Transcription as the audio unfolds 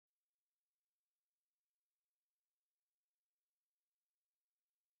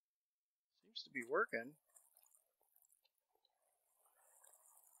Seems to be working.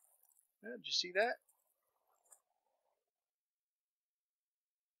 Did you see that?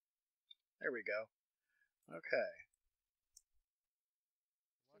 There we go. Okay.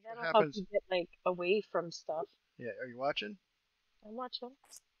 Watch what That'll help happens. you get like away from stuff. Yeah, are you watching? I'm watching.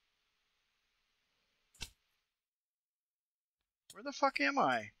 Where the fuck am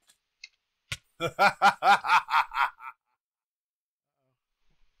I?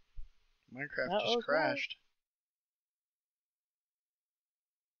 Minecraft just Uh-oh, guys. crashed.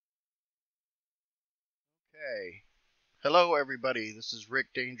 Okay. Hello, everybody. This is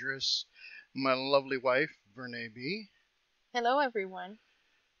Rick Dangerous, my lovely wife, Verne B. Hello, everyone.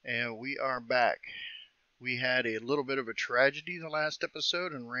 And we are back. We had a little bit of a tragedy the last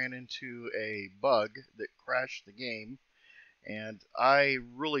episode and ran into a bug that crashed the game. And I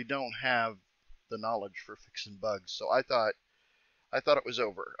really don't have the knowledge for fixing bugs, so I thought it was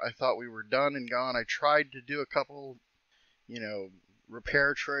over. I thought we were done and gone. I tried to do a couple, you know,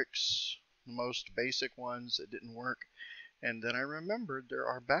 repair tricks, the most basic ones. It didn't work. And then I remembered there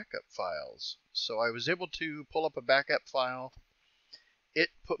are backup files. So I was able to pull up a backup file. It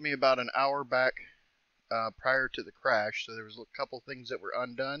put me about an hour back prior to the crash, so there was a couple things that were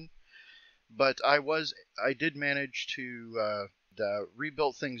undone. But I did manage to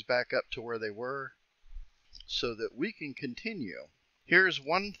rebuild things back up to where they were so that we can continue. Here's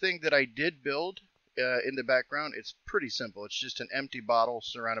one thing that I did build in the background. It's pretty simple. It's just an empty bottle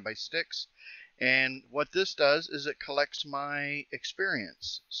surrounded by sticks. And what this does is it collects my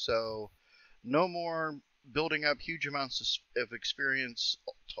experience. So no more building up huge amounts of experience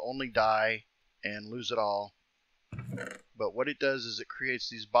to only die and lose it all. But what it does is it creates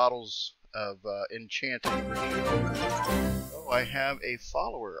these bottles of enchanting. Oh, I have a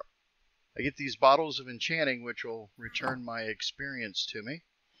follower. I get these bottles of enchanting, which will return my experience to me.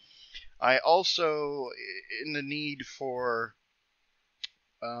 I also, in the need for,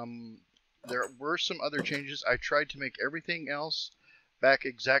 there were some other changes. I tried to make everything else back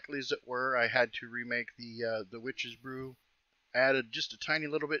exactly as it were. I had to remake the witch's brew. Added just a tiny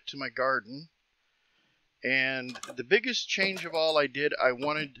little bit to my garden. And the biggest change of all I did,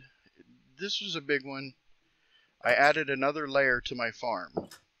 this was a big one. I added another layer to my farm,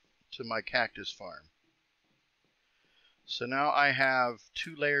 to my cactus farm. So now I have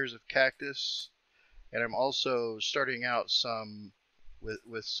 2 layers of cactus, and I'm also starting out some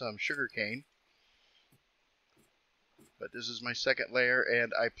with some sugarcane. But this is my second layer,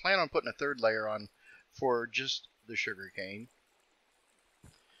 and I plan on putting a third layer on for just the sugarcane.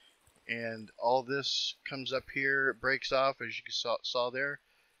 And all this comes up here, it breaks off, as you saw there.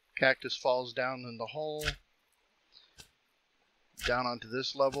 Cactus falls down in the hole, down onto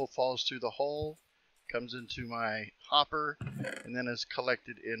this level, falls through the hole, comes into my hopper, and then is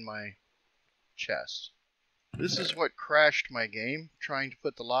collected in my chest. This is what crashed my game, trying to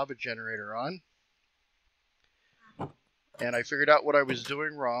put the lava generator on. And I figured out what I was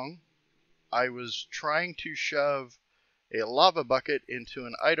doing wrong. I was trying to shove a lava bucket into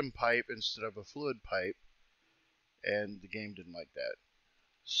an item pipe instead of a fluid pipe, and the game didn't like that.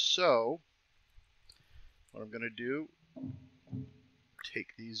 So, what I'm going to do, take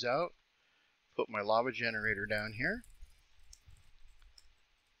these out, put my lava generator down here,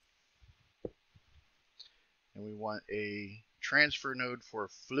 and we want a transfer node for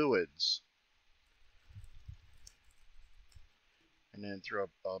fluids. And then throw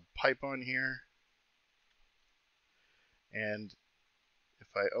a pipe on here. And if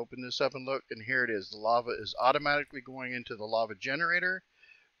I open this up and look, and here it is, the lava is automatically going into the lava generator,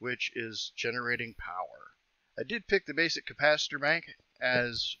 which is generating power. I did pick the basic capacitor bank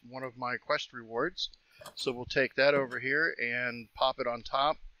as one of my quest rewards, so we'll take that over here and pop it on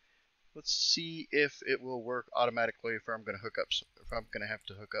top. Let's see if it will work automatically if I'm going to have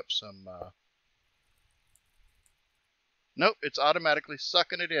to hook up some. Nope, it's automatically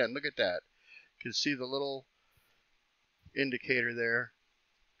sucking it in. Look at that. You can see the little indicator there.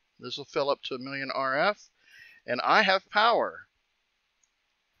 This will fill up to 1,000,000 RF, and I have power.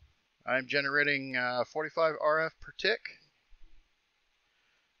 I'm generating 45 RF per tick,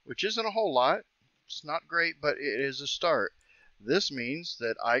 which isn't a whole lot. It's not great, but it is a start. This means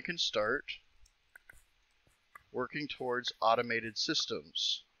that I can start working towards automated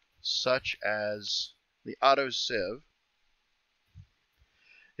systems, such as the auto sieve.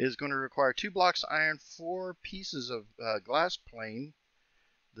 It is going to require 2 blocks of iron, 4 pieces of glass plane,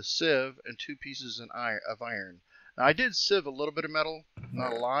 the sieve, and 2 pieces of iron. Now, I did sieve a little bit of metal,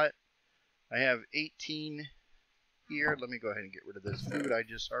 not a lot. I have 18 here. Let me go ahead and get rid of this food I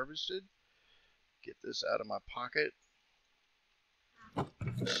just harvested. Get this out of my pocket.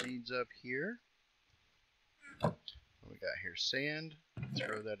 Seeds up here. What we got here? Sand.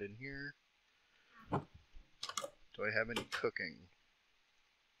 Throw that in here. Do I have any cooking?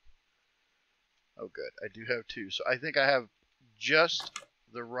 Oh, good. I do have 2. So I think I have just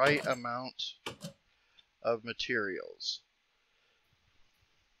the right amount of materials.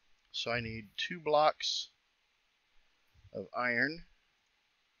 So I need 2 blocks of iron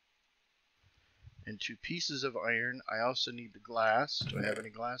and 2 pieces of iron. I also need the glass. Do I have any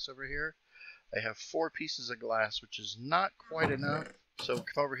glass over here? I have 4 pieces of glass, which is not quite enough. So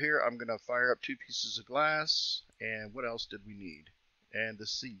come over here, I'm going to fire up 2 pieces of glass. And what else did we need? And the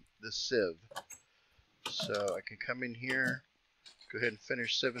sieve. So I can come in here, go ahead and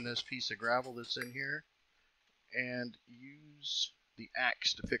finish sieving this piece of gravel that's in here, and use the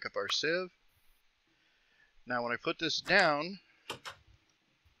axe to pick up our sieve. Now when I put this down,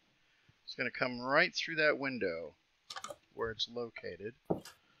 it's going to come right through that window where it's located.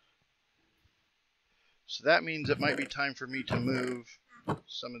 So that means it might be time for me to move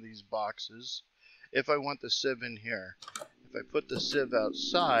some of these boxes if I want the sieve in here. If I put the sieve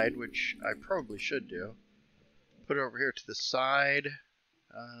outside, which I probably should do, put it over here to the side.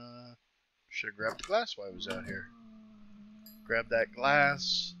 Should have grabbed the glass while I was out here. Grab that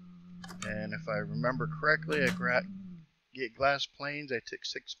glass, and if I remember correctly, I get glass planes. I took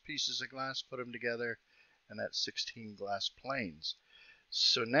 6 pieces of glass, put them together, and that's 16 glass planes.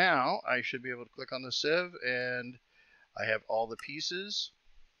 So now I should be able to click on the sieve, and I have all the pieces.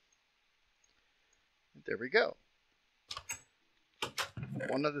 There we go.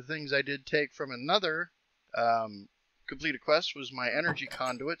 One of the things I did take from another completed quest was my energy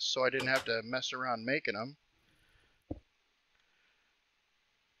conduits, so I didn't have to mess around making them.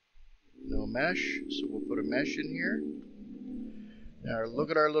 No mesh, so we'll put a mesh in here. Now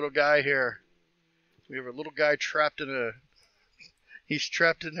look at our little guy here. We have a little guy trapped in a... He's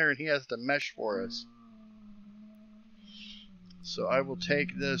trapped in there and he has to mesh for us. So I will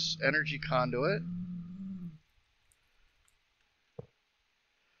take this energy conduit,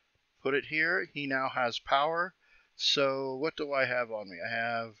 put it here. He now has power. So what do I have on me? I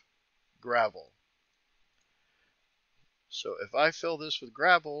have gravel. So if I fill this with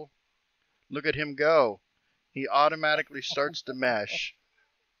gravel, look at him go. He automatically starts to mesh.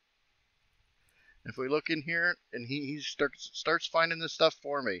 If we look in here, and he starts finding this stuff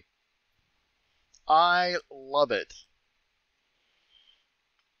for me. I love it.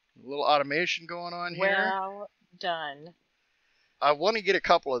 A little automation going on here. Well done. I want to get a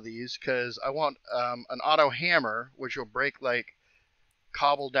couple of these because I want an auto hammer, which will break like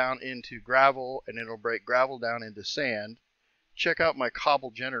cobble down into gravel, and it'll break gravel down into sand. Check out my cobble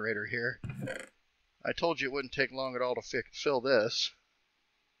generator here. I told you it wouldn't take long at all to fill this.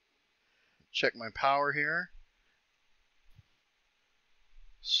 Check my power here.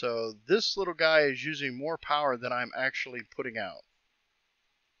 So this little guy is using more power than I'm actually putting out.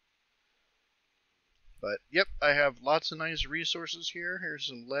 But yep, I have lots of nice resources here. Here's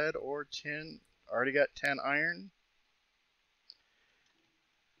some lead or tin. Already got 10 iron.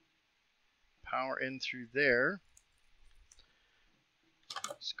 Power in through there.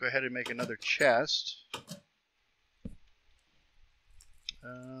 Let's go ahead and make another chest.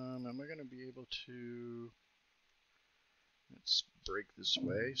 Am I going to be able to... Let's break this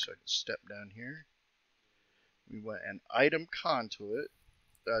way so I can step down here. We want an item conduit,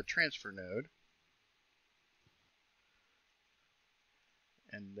 transfer node.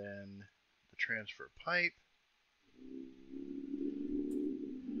 And then the transfer pipe.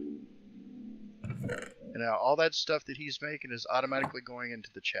 And now all that stuff that he's making is automatically going into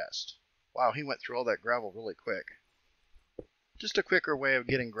the chest. Wow, he went through all that gravel really quick. Just a quicker way of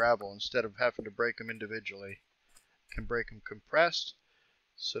getting gravel instead of having to break them individually. Can break them compressed.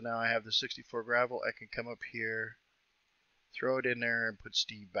 So now I have the 64 gravel. I can come up here, throw it in there, and put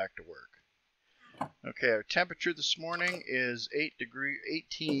Steve back to work. Okay, our temperature this morning is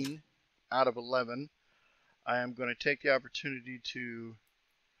 18 out of 11. I am going to take the opportunity to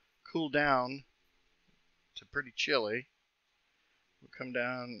cool down to pretty chilly. We'll come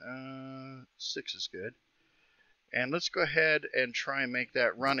down, 6 is good. And let's go ahead and try and make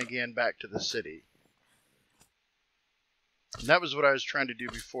that run again back to the city. And that was what I was trying to do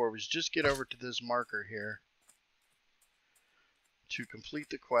before, was just get over to this marker here to complete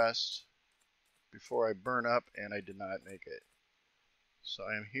the quest before I burn up, and I did not make it. So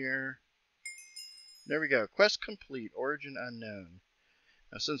I am here. There we go. Quest complete. Origin unknown.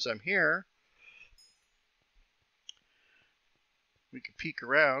 Now since I'm here, we can peek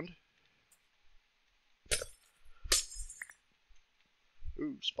around.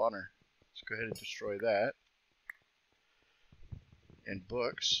 Ooh, spawner. Let's go ahead and destroy that. And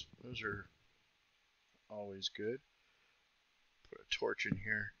books. Those are always good. Put a torch in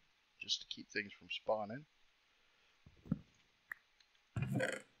here just to keep things from spawning. And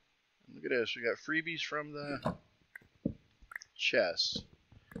look at this. We got freebies from the chest.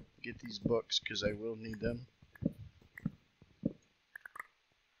 Get these books because I will need them.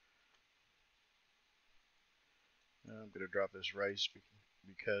 I'm going to drop this rice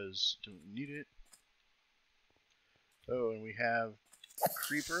because don't need it. Oh, and we have a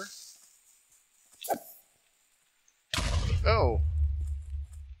creeper. Oh!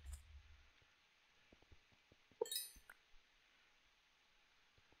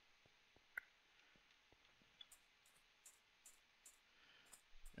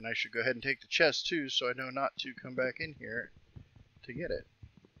 And I should go ahead and take the chest too, so I know not to come back in here to get it.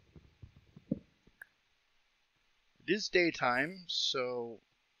 It is daytime, so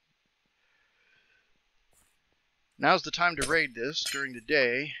now's the time to raid this during the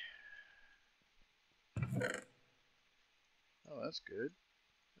day. Oh, that's good.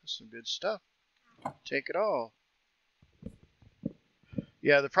 That's some good stuff. Take it all.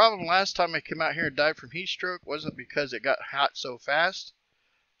 Yeah, the problem last time I came out here and died from heat stroke wasn't because it got hot so fast.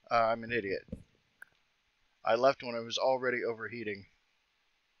 I'm an idiot. I left when I was already overheating.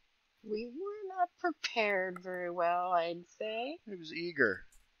 We were not prepared very well, I'd say. I was eager.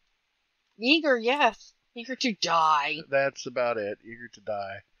 Eager, yes. Eager to die. That's about it. Eager to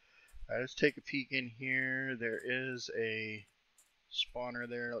die. Alright, let's take a peek in here. There is a spawner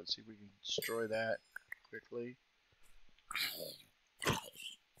there. Let's see if we can destroy that quickly. Okay,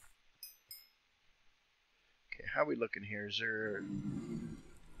 how are we looking here? Is there...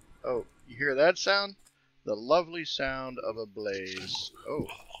 Oh, you hear that sound? The lovely sound of a blaze. Oh,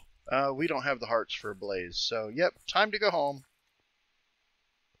 we don't have the hearts for a blaze. So, yep, time to go home.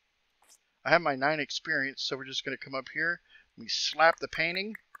 I have my 9 experience, so we're just going to come up here. We slap the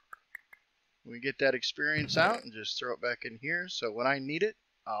painting. We get that experience out and just throw it back in here. So when I need it,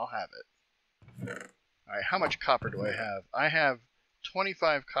 I'll have it. Alright, how much copper do I have? I have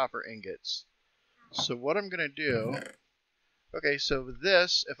 25 copper ingots. So what I'm going to do... Okay, so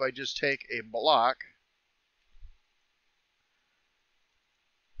this, if I just take a block,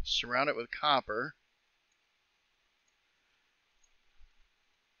 surround it with copper,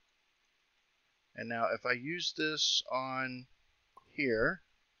 and now if I use this on here,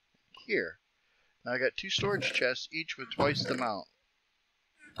 now I got 2 storage chests, each with twice the amount.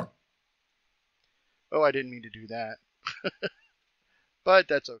 Oh, I didn't mean to do that. But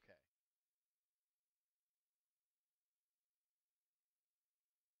that's okay.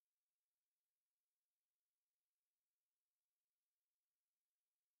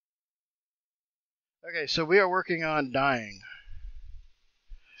 Okay, so we are working on dying.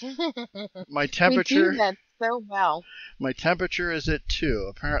 My temperature... We do that so well. My temperature is at 2.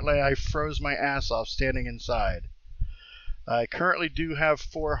 Apparently I froze my ass off standing inside. I currently do have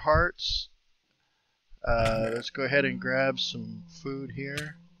 4 hearts. Let's go ahead and grab some food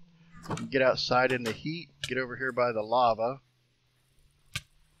here. Get outside in the heat. Get over here by the lava.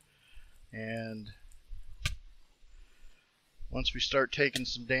 And once we start taking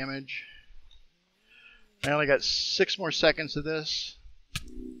some damage... I only got 6 more seconds of this.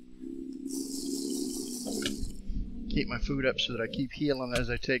 Keep my food up so that I keep healing as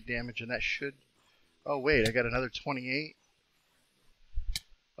I take damage, and that should... Oh, wait, I got another 28.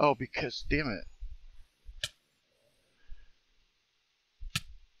 Oh, because, damn it.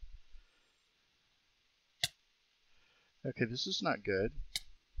 Okay, this is not good.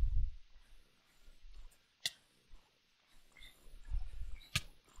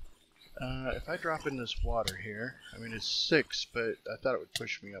 If I drop in this water here, I mean it's 6, but I thought it would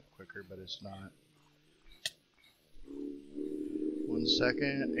push me up quicker, but it's not. 1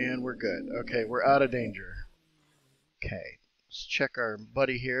 second, and we're good. Okay, we're out of danger. Okay, let's check our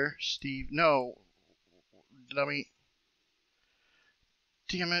buddy here. Steve, no, dummy.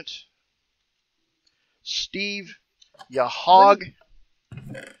 Damn it. Steve, you hog.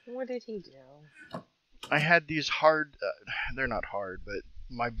 What did he do? I had these hard, they're not hard, but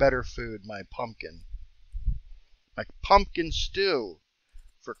my better food, my pumpkin stew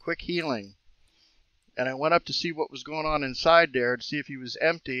for quick healing. And I went up to see what was going on inside there to see if he was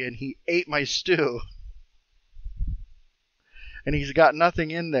empty, and he ate my stew. And he's got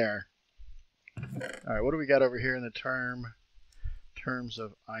nothing in there. Alright, what do we got over here in the terms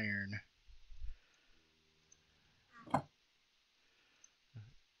of iron?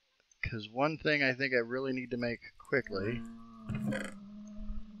 Because one thing I think I really need to make quickly,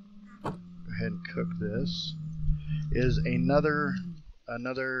 go ahead and cook this, is another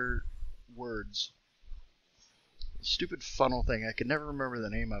words. Stupid funnel thing. I could never remember the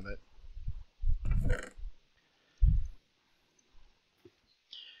name of it.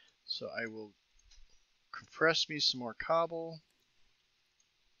 So I will compress me some more cobble.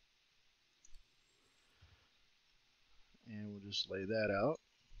 And we'll just lay that out.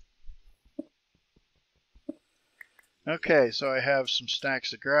 Okay, so I have some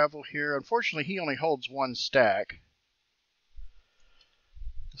stacks of gravel here. Unfortunately, he only holds one stack.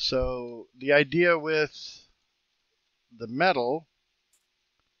 So the idea with the metal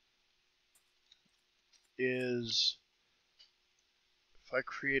is if I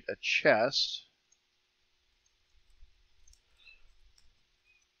create a chest,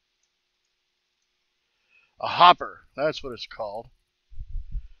 a hopper, that's what it's called.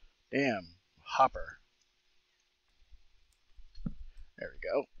 Damn, hopper. There we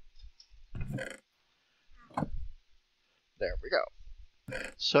go. There we go.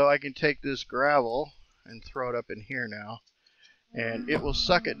 So I can take this gravel and throw it up in here now. And it will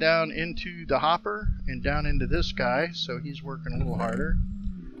suck it down into the hopper and down into this guy, so he's working a little harder.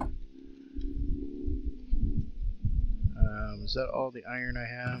 Is that all the iron I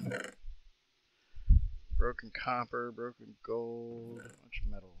have? Broken copper, broken gold, much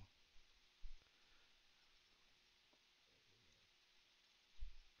metal.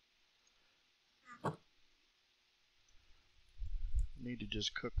 Need to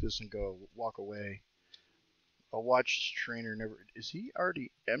just cook this and go walk away. I'll watch trainer never. Is he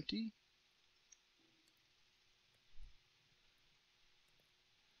already empty?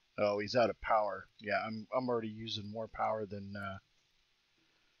 Oh, he's out of power. Yeah, I'm already using more power than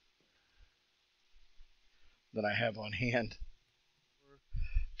I have on hand.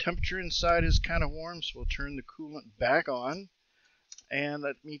 Temperature inside is kind of warm, so we'll turn the coolant back on. And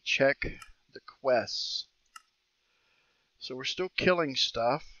let me check the quests. So we're still killing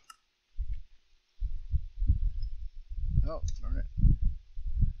stuff. Oh, darn it.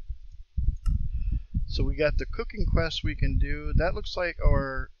 So we got the cooking quest we can do. That looks like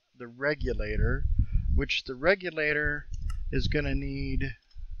the regulator, which the regulator is going to need,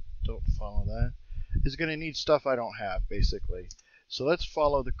 don't follow that, is going to need stuff I don't have, basically. So let's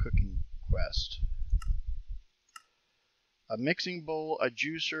follow the cooking quest. A mixing bowl, a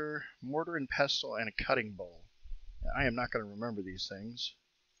juicer, mortar and pestle, and a cutting bowl. I am not going to remember these things.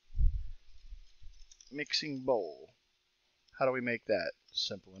 Mixing bowl. How do we make that?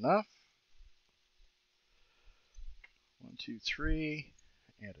 Simple enough. 1, 2, 3,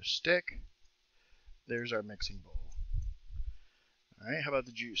 and a stick. There's our mixing bowl. Alright, how about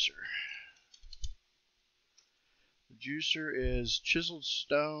the juicer? The juicer is chiseled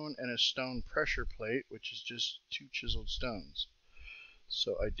stone and a stone pressure plate, which is just 2 chiseled stones.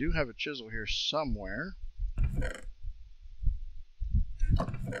 So I do have a chisel here somewhere.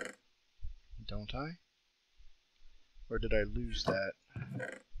 Don't I? Or did I lose that?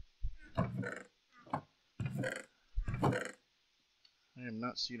 I am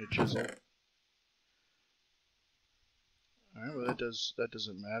not seeing a chisel. Alright, well that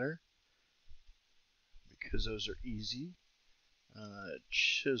doesn't matter. Because those are easy.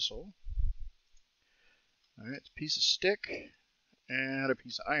 Chisel. Alright, it's a piece of stick and a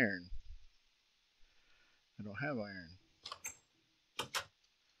piece of iron. I don't have iron.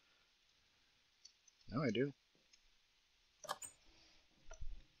 No, I do.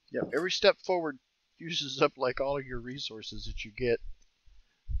 Yep, every step forward uses up like all of your resources that you get,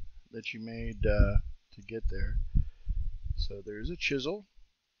 that you made to get there. So there's a chisel.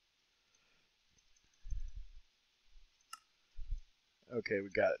 Okay, we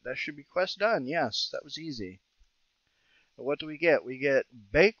got it. That should be quest done. Yes, that was easy. But what do we get? We get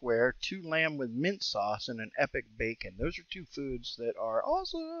bakeware, 2 lamb with mint sauce, and an epic bacon. Those are 2 foods that are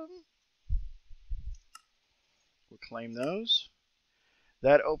awesome. We'll claim those.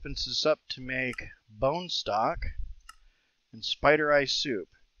 That opens us up to make bone stock and spider eye soup.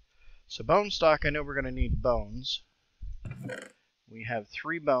 So bone stock, I know we're going to need bones. We have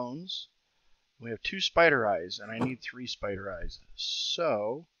 3 bones. We have 2 spider eyes, and I need 3 spider eyes.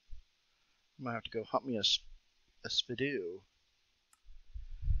 So I'm going to have to go hunt me a spidoo.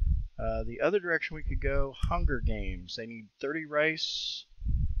 The other direction we could go, Hunger Games. They need 30 rice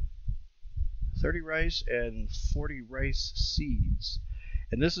and 40 rice seeds.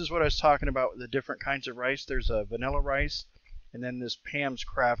 And this is what I was talking about with the different kinds of rice. There's a vanilla rice and then this Pam's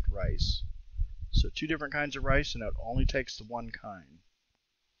Craft rice. So 2 different kinds of rice, and it only takes the 1 kind.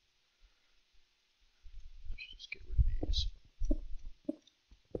 Let's just get rid of these.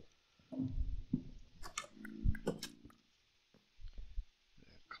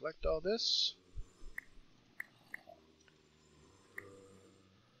 Collect all this.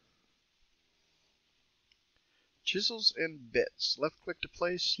 Chisels and bits. Left click to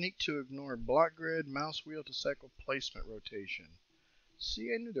place, sneak to ignore block grid, mouse wheel to cycle placement rotation.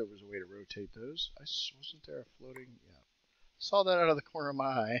 See, I knew there was a way to rotate those. Wasn't there a floating? Yeah. Saw that out of the corner of my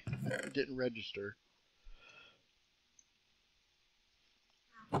eye. It didn't register.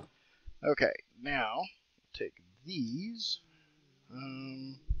 Okay, now take these.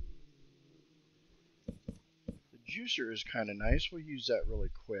 The juicer is kind of nice. We'll use that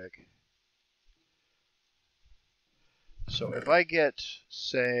really quick. So if I get,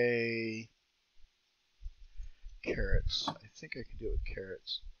 say, carrots, I think I can do it with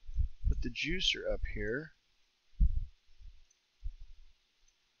carrots. Put the juicer up here.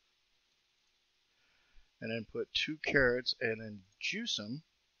 And then put 2 carrots and then juice them.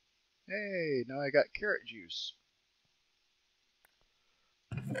 Hey, now I got carrot juice.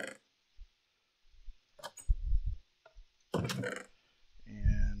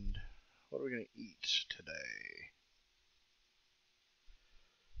 And what are we going to eat today?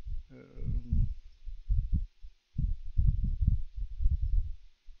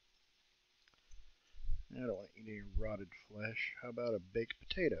 I don't want to eat any rotted flesh. How about a baked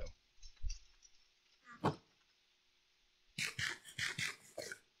potato? Okay,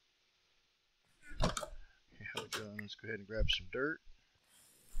 how we doing? Let's go ahead and grab some dirt.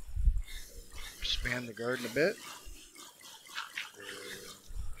 Expand the garden a bit.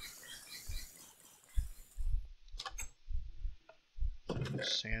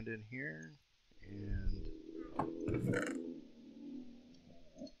 Sand in here. And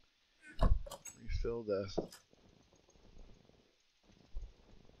refill the...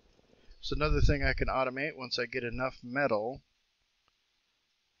 It's another thing I can automate once I get enough metal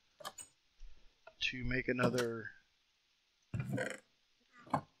to make another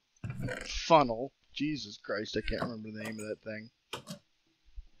funnel. Jesus Christ, I can't remember the name of that thing.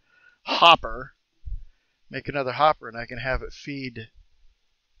 Hopper. Make another hopper and I can have it feed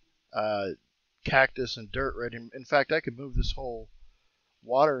cactus and dirt right in fact, I could move this whole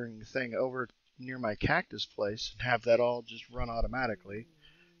watering thing over near my cactus place and have that all just run automatically,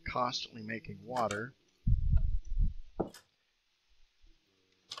 constantly making water.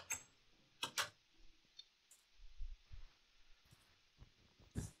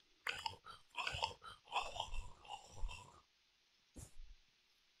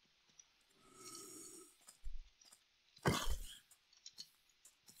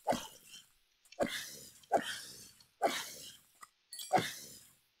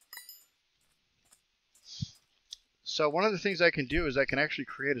 So one of the things I can do is I can actually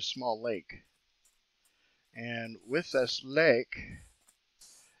create a small lake. And with this lake,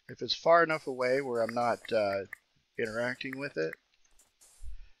 if it's far enough away where I'm not interacting with it,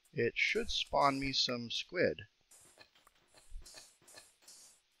 it should spawn me some squid.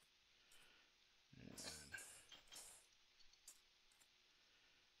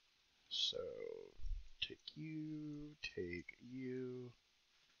 So take you.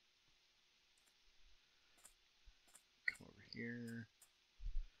 Come over here.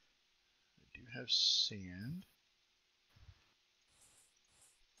 I do have sand.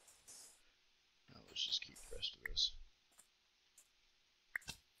 Now let's just keep the rest of this.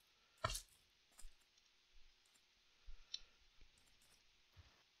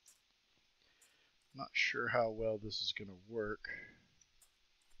 Not sure how well this is going to work.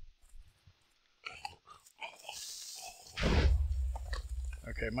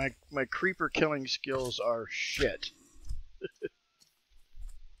 Okay, my creeper killing skills are shit.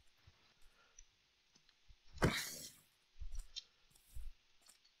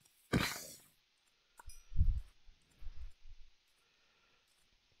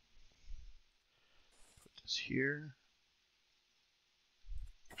 Put this here.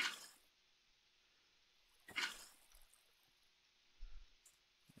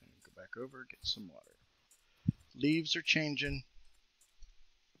 And go back over, get some water. Leaves are changing.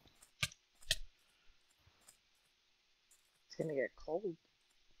 It's gonna get cold.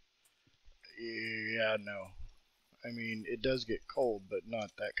 Yeah, no. I mean, it does get cold, but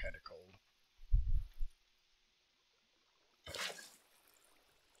not that kind of cold.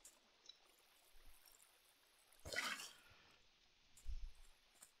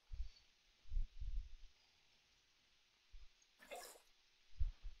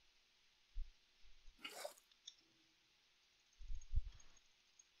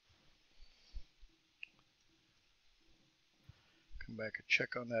 Come back and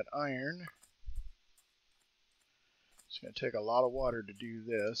check on that iron. It's going to take a lot of water to do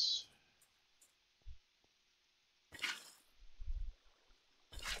this.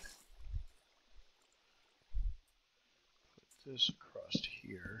 Put this across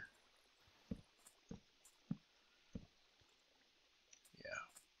here.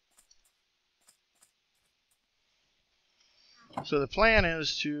 So the plan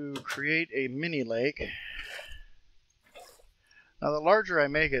is to create a mini lake. Now, the larger I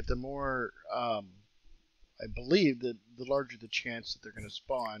make it, the more I believe that the larger the chance that they're going to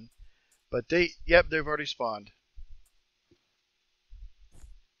spawn. But they've already spawned.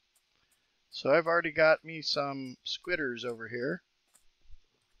 So I've already got me some squidders over here.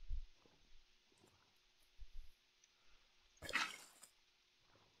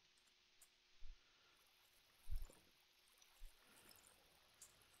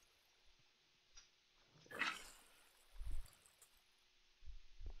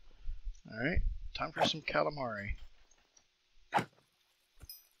 Alright, time for some calamari.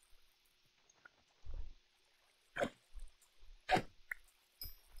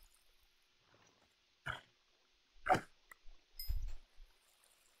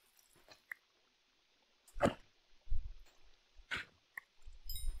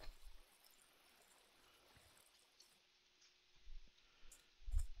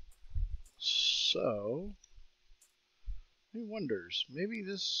 So, he wonders, maybe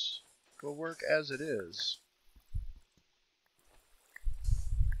this will work as it is.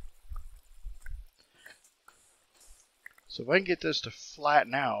 So if I can get this to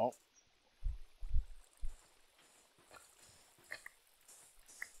flatten out,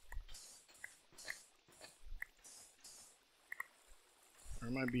 or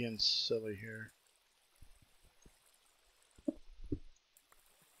am I being silly here?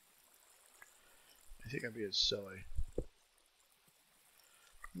 I think I'm being silly.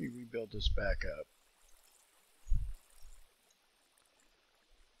 Let me rebuild this back up.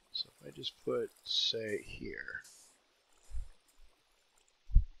 So if I just put, say, here.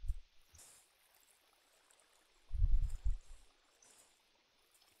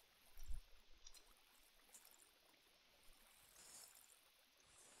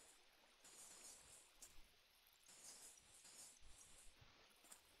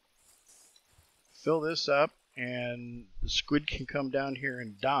 Fill this up, and the squid can come down here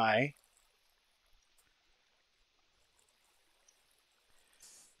and die.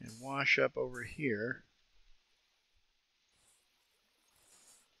 And wash up over here.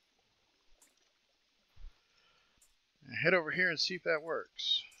 And head over here and see if that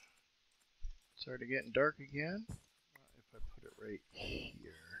works. It's already getting dark again. If I put it right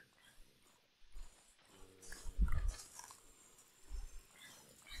here.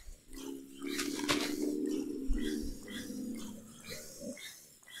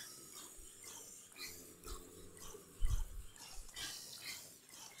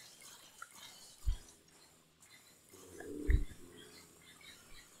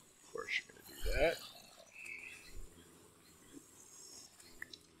 Of course you're going to do that.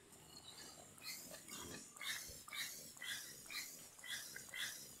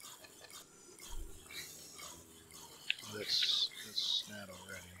 That's snap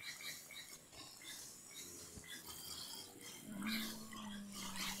already.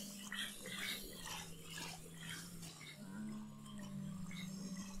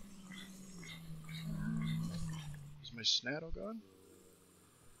 Is my snaddle gone?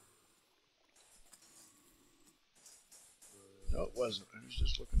 No, it wasn't. I was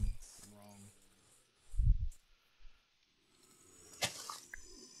just looking wrong.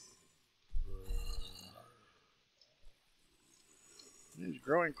 It's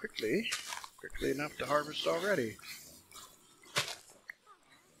growing quickly enough to harvest already.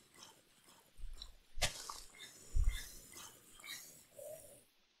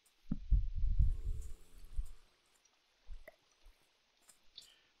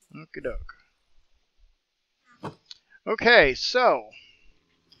 Okie doke. Okay, so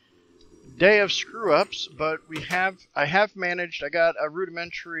day of screw ups, but I have managed. I got a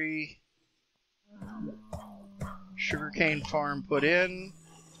rudimentary sugarcane farm put in.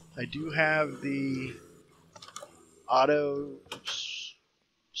 I do have the auto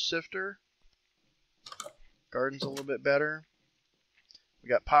sifter. Garden's a little bit better. We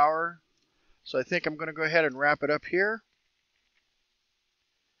got power. So I think I'm going to go ahead and wrap it up here.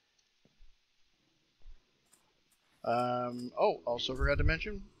 Also forgot to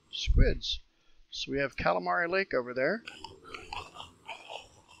mention squids. So we have Calamari Lake over there.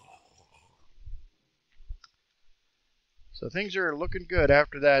 So things are looking good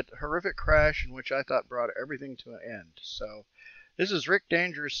after that horrific crash in which I thought brought everything to an end. So this is Rick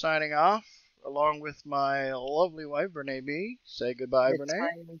Dangerous signing off, along with my lovely wife, Brene B. Say goodbye, The Brene.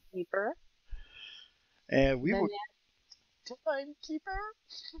 timekeeper. And we will Timekeeper.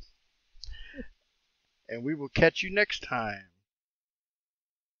 catch you next time.